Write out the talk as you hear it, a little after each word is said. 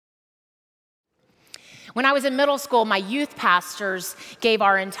When I was in middle school, my youth pastors gave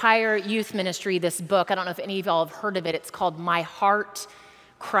our entire youth ministry this book. I don't know if any of y'all have heard of it. It's called My Heart,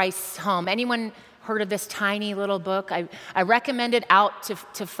 Christ's Home. Anyone heard of this tiny little book? I recommend it out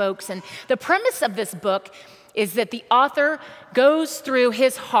to folks. And the premise of this book is that the author goes through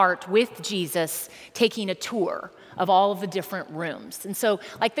his heart with Jesus, taking a tour of all of the different rooms. And so,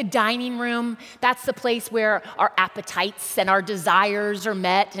 like the dining room, that's the place where our appetites and our desires are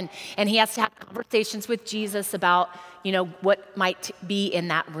met. And he has to have conversations with Jesus about, what might be in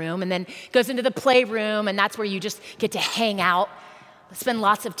that room. And then goes into the playroom, and that's where you just get to hang out, spend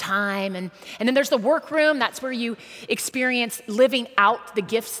lots of time. And then there's the workroom. That's where you experience living out the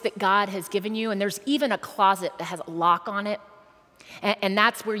gifts that God has given you. And there's even a closet that has a lock on it. And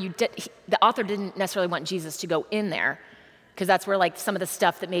that's where the author didn't necessarily want Jesus to go in there, because that's where like some of the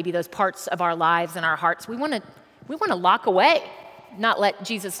stuff that maybe those parts of our lives and our hearts we want to lock away, not let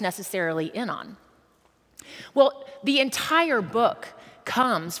Jesus necessarily in on. Well, the entire book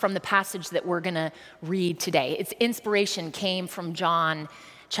comes from the passage that we're going to read today. Its inspiration came from John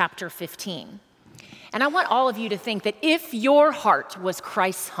chapter 15. And I want all of you to think that if your heart was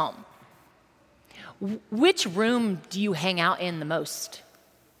Christ's home, which room do you hang out in the most?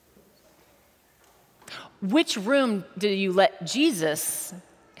 Which room do you let Jesus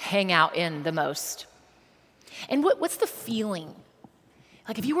hang out in the most? And what's the feeling?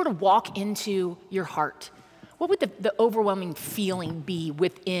 Like if you were to walk into your heart, what would the overwhelming feeling be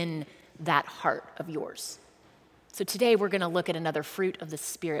within that heart of yours? So today we're going to look at another fruit of the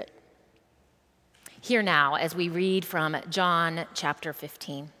Spirit. Hear now as we read from John chapter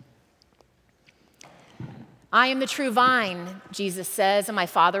 15. I am the true vine, Jesus says, and my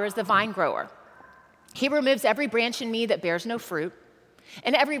Father is the vine grower. He removes every branch in me that bears no fruit,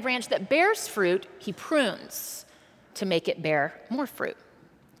 and every branch that bears fruit, he prunes to make it bear more fruit.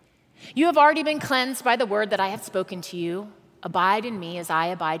 You have already been cleansed by the word that I have spoken to you. Abide in me as I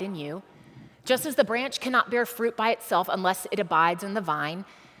abide in you. Just as the branch cannot bear fruit by itself unless it abides in the vine,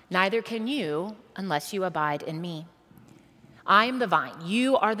 neither can you unless you abide in me. I am the vine,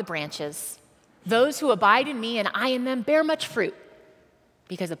 you are the branches. Those who abide in me and I in them bear much fruit,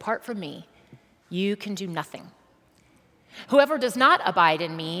 because apart from me, you can do nothing. Whoever does not abide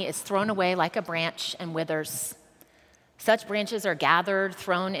in me is thrown away like a branch and withers. Such branches are gathered,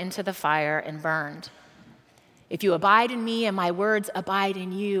 thrown into the fire, and burned. If you abide in me and my words abide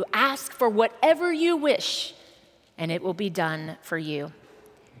in you, ask for whatever you wish, and it will be done for you.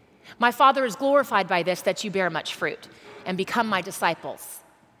 My Father is glorified by this, that you bear much fruit and become my disciples.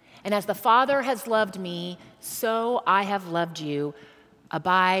 And as the Father has loved me, so I have loved you.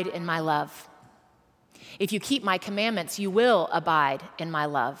 Abide in my love. If you keep my commandments, you will abide in my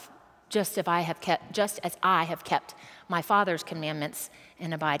love, just as I have kept my Father's commandments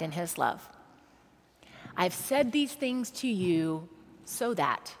and abide in his love. I have said these things to you so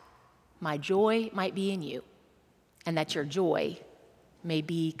that my joy might be in you, and that your joy may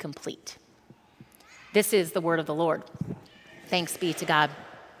be complete. This is the word of the Lord. Thanks be to God.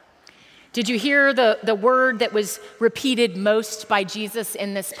 Did you hear the word that was repeated most by Jesus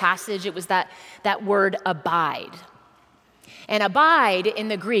in this passage? It was that word abide. And abide in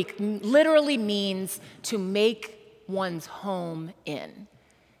the Greek literally means to make one's home in.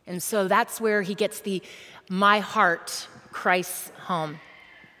 And so that's where he gets the my heart, Christ's home.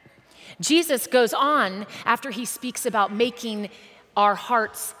 Jesus goes on after he speaks about making our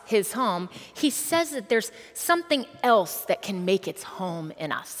hearts his home. He says that there's something else that can make its home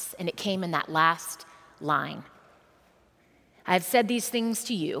in us. And it came in that last line. I have said these things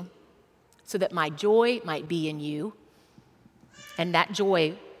to you so that my joy might be in you, and that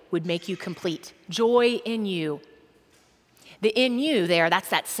joy would make you complete. Joy in you. The in you there, that's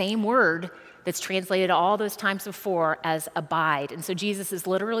that same word that's translated all those times before as abide. And so Jesus is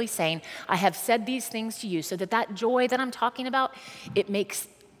literally saying, I have said these things to you so that joy that I'm talking about, it makes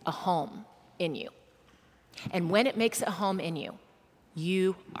a home in you. And when it makes a home in you,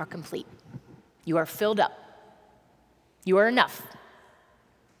 you are complete. You are filled up. You are enough.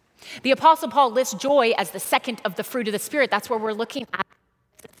 The Apostle Paul lists joy as the second of the fruit of the Spirit. That's where we're looking at.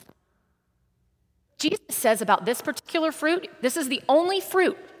 Jesus says about this particular fruit, this is the only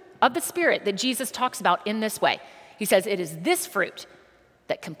fruit of the Spirit that Jesus talks about in this way. He says it is this fruit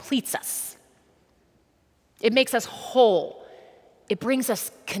that completes us. It makes us whole. It brings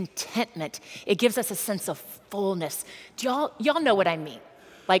us contentment. It gives us a sense of fullness. Do y'all know what I mean?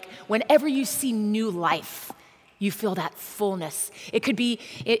 Like whenever you see new life, you feel that fullness. It could be,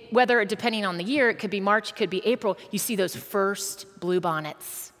 whether depending on the year, it could be March, it could be April, you see those first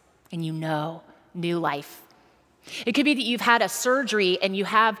bluebonnets and you know new life. It could be that you've had a surgery and you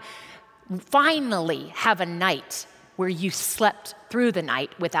have finally have a night where you slept through the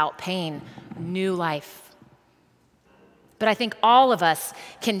night without pain, new life. But I think all of us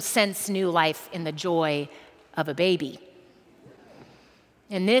can sense new life in the joy of a baby.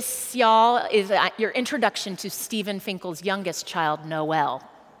 And this, y'all, is your introduction to Stephen Finkel's youngest child, Noelle.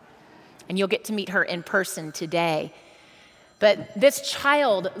 And you'll get to meet her in person today. But this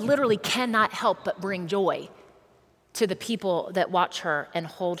child literally cannot help but bring joy to the people that watch her and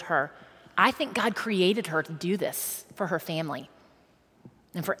hold her. I think God created her to do this for her family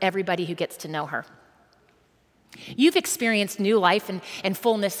and for everybody who gets to know her. You've experienced new life and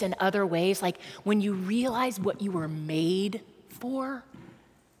fullness in other ways, like when you realize what you were made for,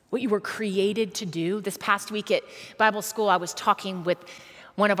 what you were created to do. This past week at Bible school, I was talking with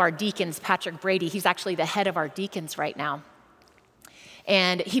one of our deacons, Patrick Brady. He's actually the head of our deacons right now.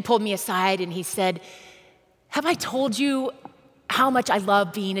 And he pulled me aside and he said, "Have I told you how much I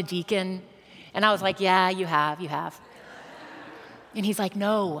love being a deacon?" And I was like, "Yeah, you have. And he's like,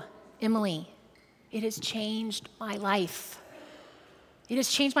 "No, Emily, it has changed my life. It has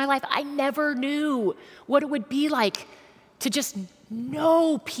changed my life. I never knew what it would be like to just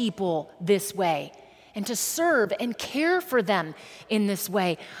know people this way and to serve and care for them in this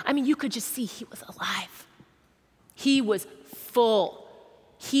way." I mean, you could just see he was alive. He was full.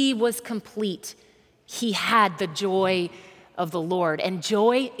 He was complete. He had the joy of the Lord. And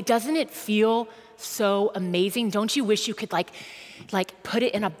joy, doesn't it feel so amazing? Don't you wish you could like put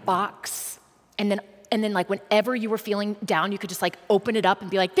it in a box and then like whenever you were feeling down, you could just like open it up and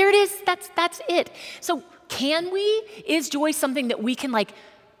be like, there it is, that's it. So is joy something that we can like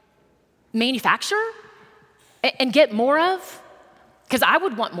manufacture and get more of? Because I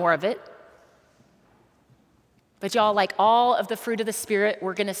would want more of it. But y'all, like all of the fruit of the Spirit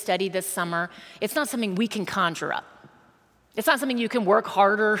we're gonna study this summer, it's not something we can conjure up. It's not something you can work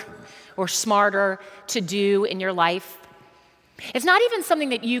harder or smarter to do in your life. It's not even something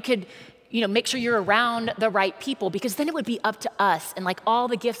that you could, make sure you're around the right people, because then it would be up to us. And like all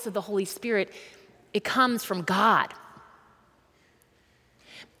the gifts of the Holy Spirit, it comes from God.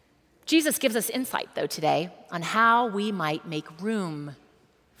 Jesus gives us insight, though, today on how we might make room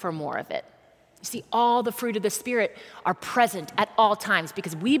for more of it. You see, all the fruit of the Spirit are present at all times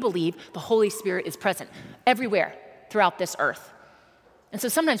because we believe the Holy Spirit is present everywhere throughout this earth. And so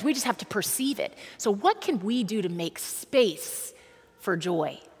sometimes we just have to perceive it. So what can we do to make space for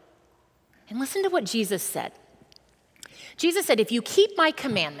joy? And listen to what Jesus said. Jesus said, "If you keep my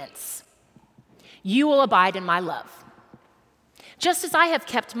commandments, you will abide in my love, just as I have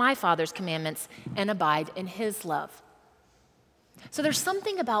kept my Father's commandments and abide in his love." So there's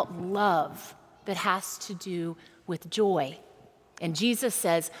something about love that has to do with joy. And Jesus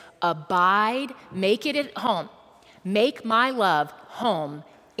says, abide, make it at home. Make my love home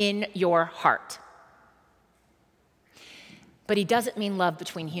in your heart. But he doesn't mean love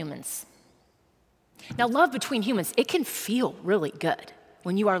between humans. Now, love between humans, it can feel really good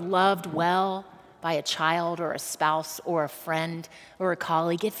when you are loved well by a child or a spouse or a friend or a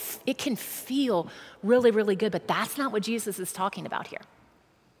colleague. It can feel really, really good, but that's not what Jesus is talking about here.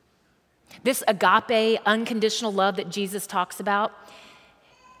 This agape, unconditional love that Jesus talks about,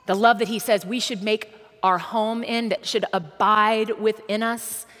 the love that he says we should make our home in, that should abide within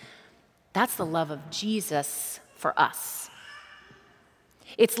us, that's the love of Jesus for us.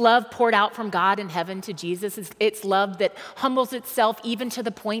 It's love poured out from God in heaven to Jesus. It's love that humbles itself even to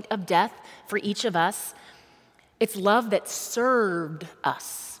the point of death for each of us. It's love that served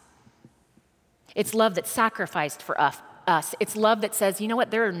us. It's love that sacrificed for us. It's love that says, you know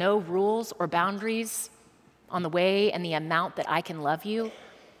what, there are no rules or boundaries on the way and the amount that I can love you.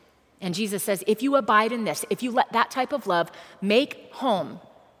 And Jesus says, if you abide in this, if you let that type of love make home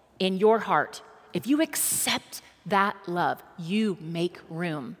in your heart, if you accept that love, you make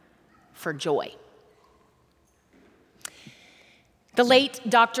room for joy. The late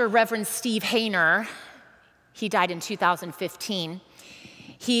Dr. Reverend Steve Hayner, he died in 2015.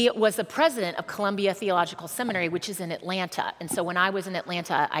 He was the president of Columbia Theological Seminary, which is in Atlanta. And so when I was in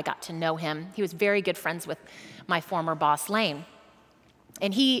Atlanta, I got to know him. He was very good friends with my former boss, Lane.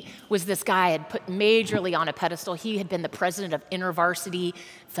 And he was this guy I had put majorly on a pedestal. He had been the president of InterVarsity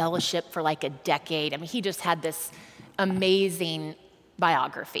Fellowship for like a decade. I mean, he just had this amazing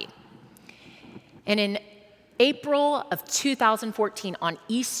biography. And in April of 2014, on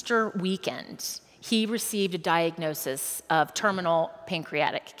Easter weekend, he received a diagnosis of terminal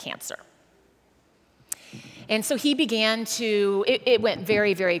pancreatic cancer. And so he began to, it went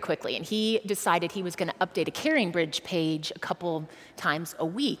very, very quickly, and he decided he was going to update a CaringBridge page a couple times a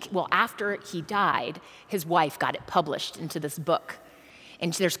week. Well, after he died, his wife got it published into this book.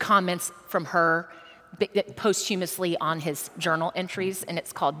 And there's comments from her posthumously on his journal entries, and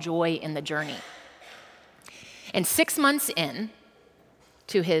it's called Joy in the Journey. And 6 months in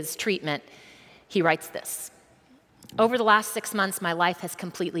to his treatment, he writes this: "Over the last 6 months, my life has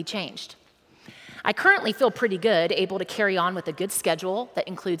completely changed. I currently feel pretty good, able to carry on with a good schedule that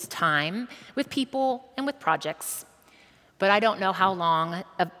includes time with people and with projects. But I don't know how long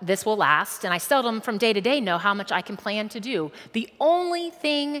this will last, and I seldom from day to day know how much I can plan to do. The only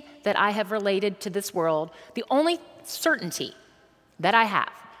thing that I have related to this world, the only certainty that I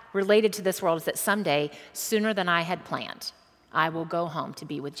have related to this world is that someday, sooner than I had planned, I will go home to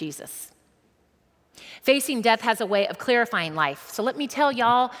be with Jesus. Facing death has a way of clarifying life. So let me tell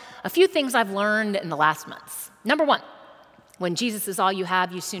y'all a few things I've learned in the last months. Number one, when Jesus is all you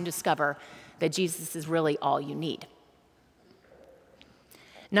have, you soon discover that Jesus is really all you need.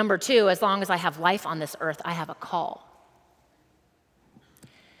 Number two, as long as I have life on this earth, I have a call.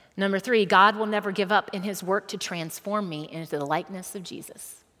 Number three, God will never give up in his work to transform me into the likeness of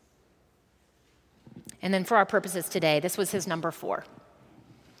Jesus. And then for our purposes today, this was his number 4.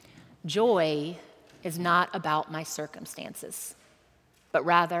 Joy is not about my circumstances, but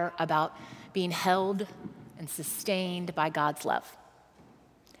rather about being held and sustained by God's love.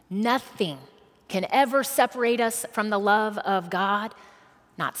 Nothing can ever separate us from the love of God.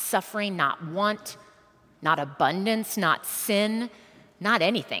 Not suffering, not want, not abundance, not sin, not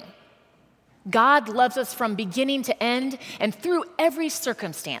anything. God loves us from beginning to end and through every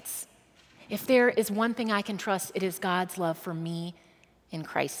circumstance. If there is one thing I can trust, it is God's love for me in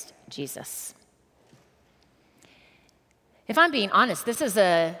Christ Jesus. If I'm being honest, this is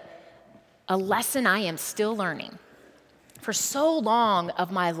a lesson I am still learning. For so long of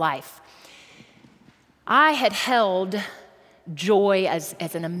my life, I had held joy as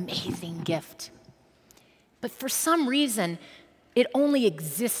an amazing gift. But for some reason, it only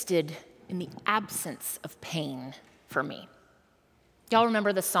existed in the absence of pain for me. Y'all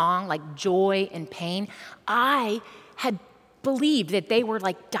remember the song, like Joy and Pain? I had believed that they were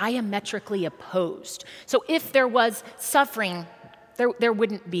like diametrically opposed. So if there was suffering, there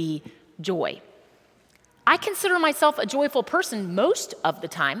wouldn't be joy. I consider myself a joyful person most of the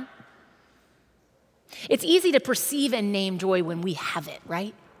time. It's easy to perceive and name joy when we have it,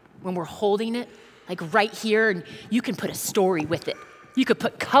 right? When we're holding it, like right here, and you can put a story with it. You could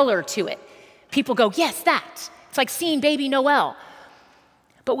put color to it. People go, yes, that. It's like seeing baby Noel.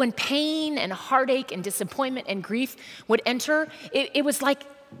 But when pain and heartache and disappointment and grief would enter, it was like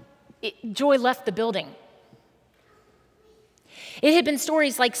joy left the building. It had been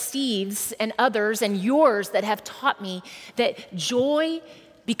stories like Steve's and others and yours that have taught me that joy,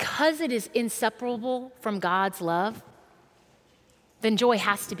 because it is inseparable from God's love, then joy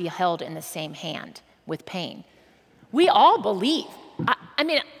has to be held in the same hand with pain. We all believe.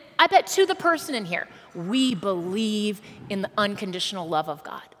 I bet to the person in here, we believe in the unconditional love of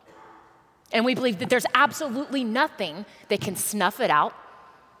God. And we believe that there's absolutely nothing that can snuff it out.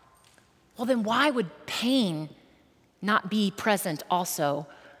 Well, then why would pain not be present also?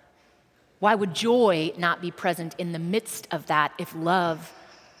 Why would joy not be present in the midst of that if love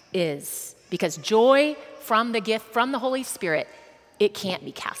is? Because joy from the gift, from the Holy Spirit, it can't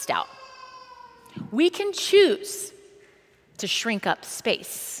be cast out. We can choose to shrink up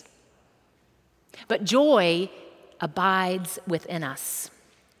space, but joy abides within us.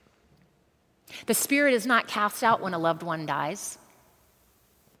 The Spirit is not cast out when a loved one dies.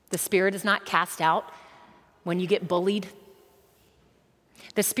 The Spirit is not cast out when you get bullied.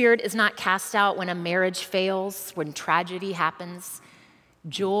 The Spirit is not cast out when a marriage fails, when tragedy happens.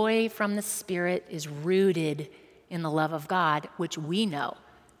 Joy from the Spirit is rooted in the love of God, which we know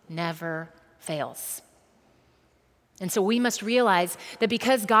never fails. And so we must realize that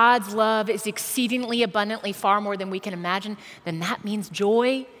because God's love is exceedingly abundantly far more than we can imagine, then that means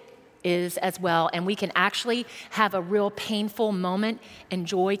joy is as well. And we can actually have a real painful moment, and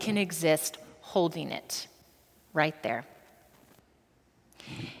joy can exist holding it right there.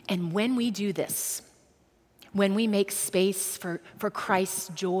 And when we do this, when we make space for Christ's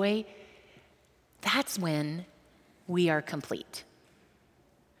joy, that's when we are complete.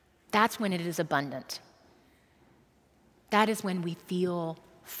 That's when it is abundant. That is when we feel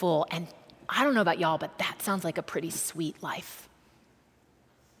full. And I don't know about y'all, but that sounds like a pretty sweet life.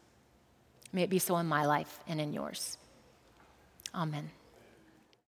 May it be so in my life and in yours. Amen.